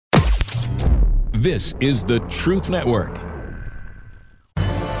This is the Truth Network.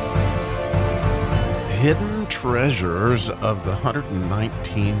 Hidden treasures of the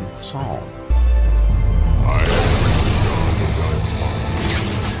 119th Psalm.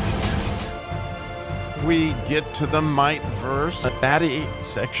 We get to the might verse, the Tzaddi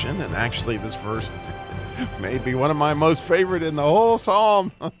section, and actually this verse may be one of my most favorite in the whole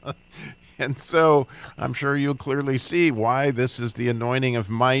Psalm. And so I'm sure you'll clearly see why this is the anointing of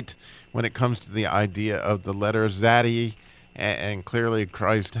might when it comes to the idea of the letter Tzaddi. And clearly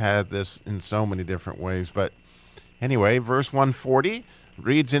Christ had this in so many different ways. But anyway, verse 140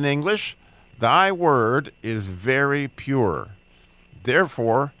 reads in English, "Thy word is very pure.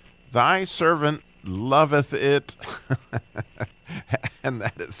 Therefore, thy servant loveth it." And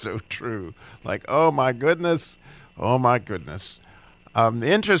that is so true. Like, oh my goodness. Oh my goodness. The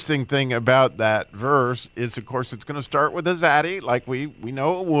interesting thing about that verse is, of course, it's going to start with a Tzaddi, like we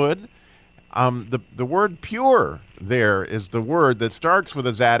know it would. The word pure there is the word that starts with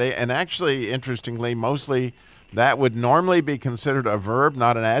a Tzaddi, and actually, interestingly, mostly that would normally be considered a verb,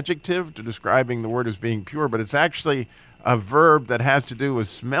 not an adjective, to describing the word as being pure, but it's actually a verb that has to do with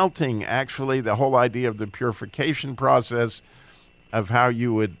smelting, actually, the whole idea of the purification process of how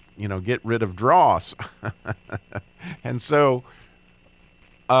you would, get rid of dross. And so,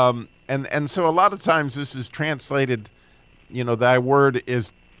 and so a lot of times this is translated, thy word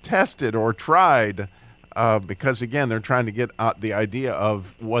is tested or tried, because again, they're trying to get the idea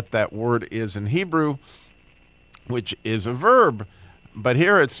of what that word is in Hebrew, which is a verb. But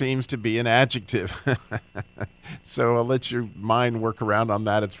here it seems to be an adjective. So I'll let your mind work around on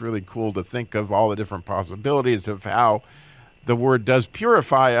that. It's really cool to think of all the different possibilities of how the word does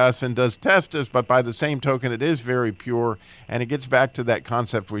purify us and does test us, but by the same token, it is very pure. And it gets back to that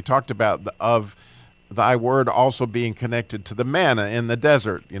concept we talked about of thy word also being connected to the manna in the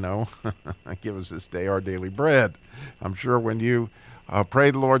desert, Give us this day our daily bread. I'm sure when you pray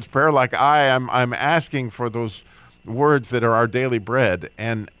the Lord's Prayer like I'm asking for those words that are our daily bread.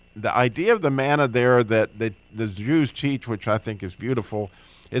 And the idea of the manna there that the Jews teach, which I think is beautiful,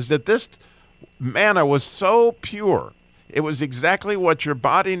 is that this manna was so pure. It was exactly what your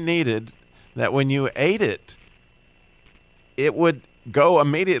body needed, that when you ate it, it would go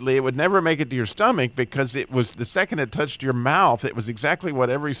immediately. It would never make it to your stomach, because it was the second it touched your mouth, it was exactly what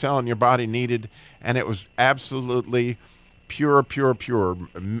every cell in your body needed, and it was absolutely pure,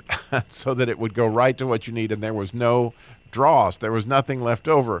 so that it would go right to what you need, and there was no dross. There was nothing left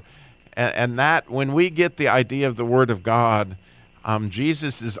over. And that, when we get the idea of the Word of God,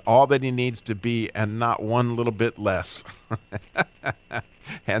 Jesus is all that he needs to be and not one little bit less.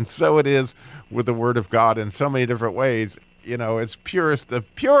 And so it is with the Word of God in so many different ways. It's purest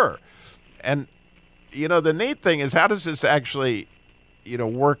of pure. And, the neat thing is, how does this actually,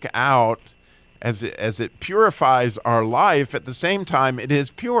 work out as it purifies our life? At the same time, it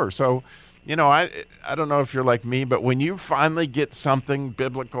is pure. So, I don't know if you're like me, but when you finally get something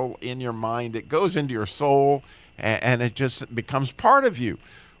biblical in your mind, it goes into your soul and it just becomes part of you.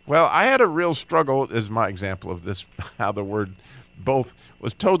 Well, I had a real struggle, as my example of this, how the word both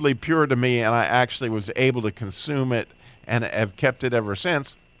was totally pure to me, and I actually was able to consume it and have kept it ever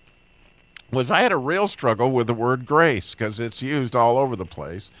since, was I had a real struggle with the word grace, because it's used all over the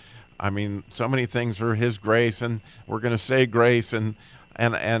place. I mean, so many things are his grace, and we're going to say grace, and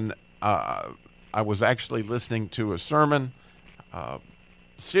I was actually listening to a sermon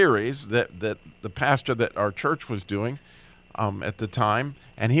series that the pastor that our church was doing at the time,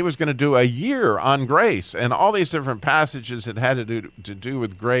 and he was going to do a year on grace, and all these different passages that had to do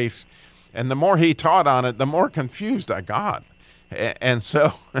with grace. And the more he taught on it, the more confused I got. And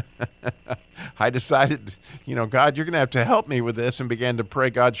so I decided, God, you're going to have to help me with this, and began to pray,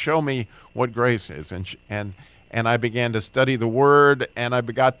 God, show me what grace is. And I began to study the word, and I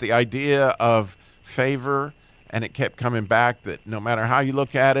got the idea of favor, and it kept coming back that no matter how you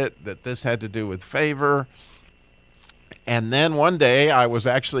look at it, that this had to do with favor. And then one day I was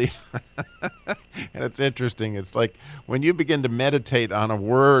actually, and it's interesting, it's like when you begin to meditate on a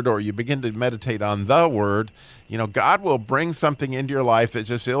word, or you begin to meditate on the word, God will bring something into your life that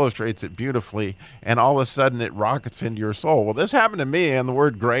just illustrates it beautifully, and all of a sudden it rockets into your soul. Well, this happened to me on the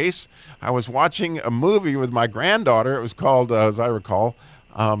word grace. I was watching a movie with my granddaughter. It was called, as I recall,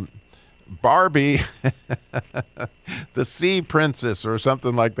 Barbie, the Sea Princess, or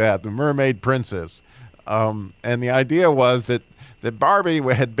something like that, the Mermaid Princess. And the idea was that Barbie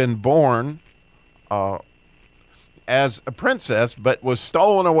had been born as a princess, but was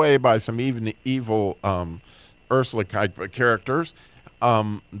stolen away by some evil Ursula characters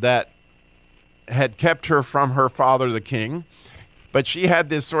that had kept her from her father, the king. But she had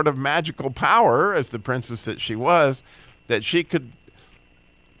this sort of magical power, as the princess that she was, that she could,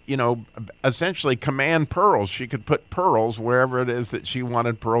 essentially command pearls. She could put pearls wherever it is that she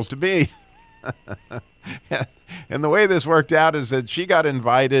wanted pearls to be. And the way this worked out is that she got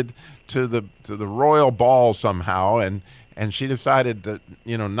invited to the royal ball somehow, and she decided to,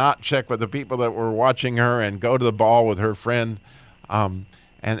 not check with the people that were watching her and go to the ball with her friend.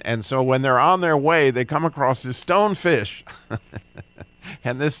 And so when they're on their way, they come across this stonefish.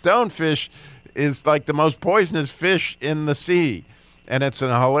 And this stonefish is like the most poisonous fish in the sea. And it's an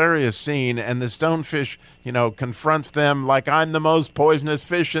hilarious scene. And the stonefish, confronts them like, I'm the most poisonous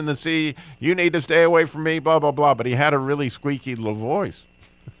fish in the sea. You need to stay away from me, blah, blah, blah. But he had a really squeaky little voice.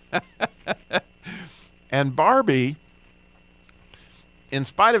 And Barbie, in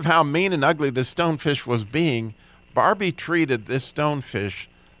spite of how mean and ugly this stonefish was being, Barbie treated this stonefish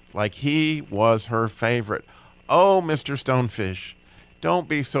like he was her favorite. Oh, Mr. Stonefish, don't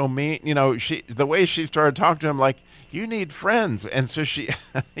be so mean. The way she started talking to him, like, you need friends. And so she,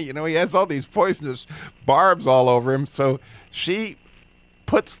 he has all these poisonous barbs all over him. So she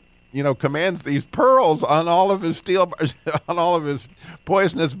puts, commands these pearls on all of his on all of his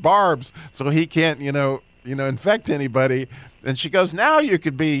poisonous barbs, so he can't, infect anybody. And she goes, now you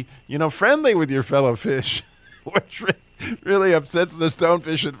could be, friendly with your fellow fish, which really upsets the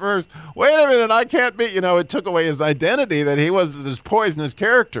stonefish at first. Wait a minute, I can't be, it took away his identity that he was this poisonous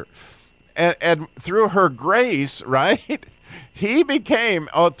character. And through her grace, right, he became,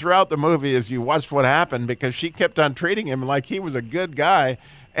 throughout the movie as you watched what happened, because she kept on treating him like he was a good guy,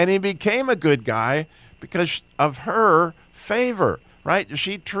 and he became a good guy because of her favor, right?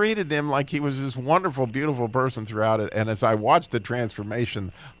 She treated him like he was this wonderful, beautiful person throughout it. And as I watched the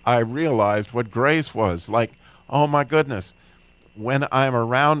transformation, I realized what grace was. Like, oh my goodness, when I'm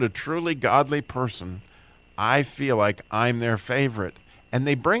around a truly godly person, I feel like I'm their favorite. And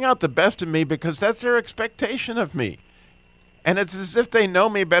they bring out the best in me because that's their expectation of me. And it's as if they know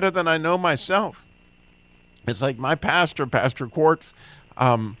me better than I know myself. It's like my pastor, Pastor Quartz,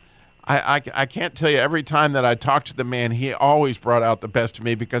 I can't tell you, every time that I talked to the man, he always brought out the best in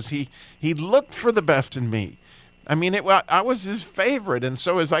me because he looked for the best in me. I mean, I was his favorite. And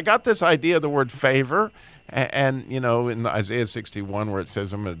so as I got this idea of the word favor, and in Isaiah 61, where it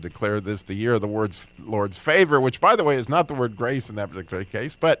says, I'm going to declare this the year of the Lord's favor, which, by the way, is not the word grace in that particular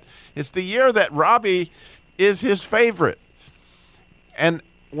case, but it's the year that Robbie is his favorite. And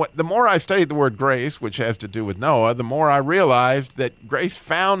the more I studied the word grace, which has to do with Noah, the more I realized that grace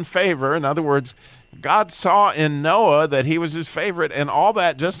found favor. In other words, God saw in Noah that he was his favorite, and all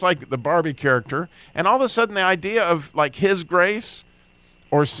that, just like the Barbie character. And all of a sudden, the idea of like his grace,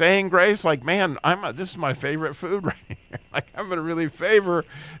 or saying grace, like, man, this is my favorite food right here. Like, I'm going to really favor,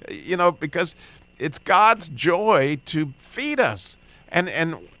 because it's God's joy to feed us. And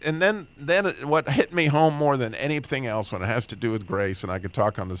then what hit me home more than anything else when it has to do with grace, and I could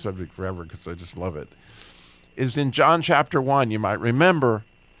talk on the subject forever because I just love it, is in John chapter 1. You might remember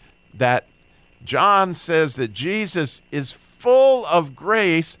that John says that Jesus is full of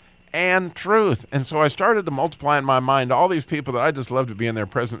grace and truth. And so I started to multiply in my mind all these people that I just love to be in their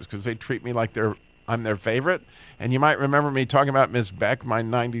presence because they treat me like I'm their favorite. And you might remember me talking about Miss Beck, my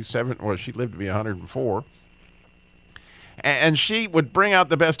 97, well, she lived to be 104. And she would bring out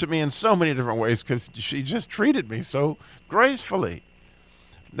the best of me in so many different ways because she just treated me so gracefully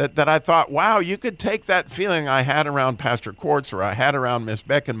that I thought, wow, you could take that feeling I had around Pastor Quartz or I had around Miss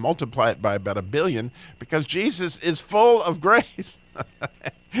Beck and multiply it by about 1 billion because Jesus is full of grace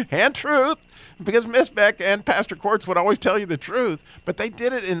and truth, because Miss Beck and Pastor Quartz would always tell you the truth, but they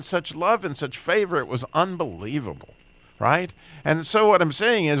did it in such love and such favor. It was unbelievable. Right? And so what I'm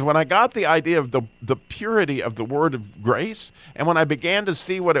saying is when I got the idea of the purity of the word of grace, and when I began to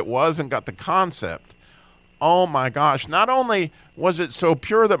see what it was and got the concept, oh my gosh, not only was it so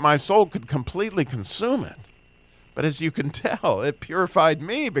pure that my soul could completely consume it, but as you can tell, it purified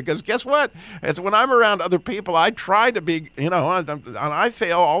me, because guess what? As when I'm around other people, I try to be, and I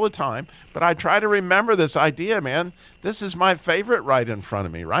fail all the time, but I try to remember this idea, man. This is my favorite right in front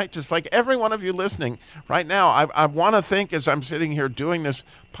of me, right? Just like every one of you listening right now, I want to think as I'm sitting here doing this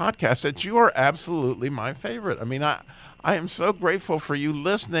podcast that you are absolutely my favorite. I mean, I am so grateful for you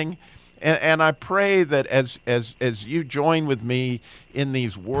listening. And I pray that as you join with me in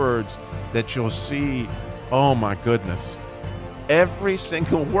these words, that you'll see, oh my goodness, every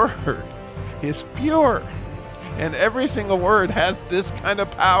single word is pure. And every single word has this kind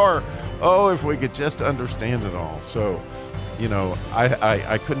of power. Oh, if we could just understand it all. So,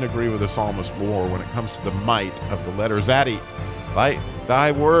 I couldn't agree with the psalmist more when it comes to the might of the letter Tzaddi.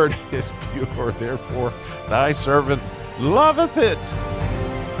 Thy word is pure, therefore thy servant loveth it.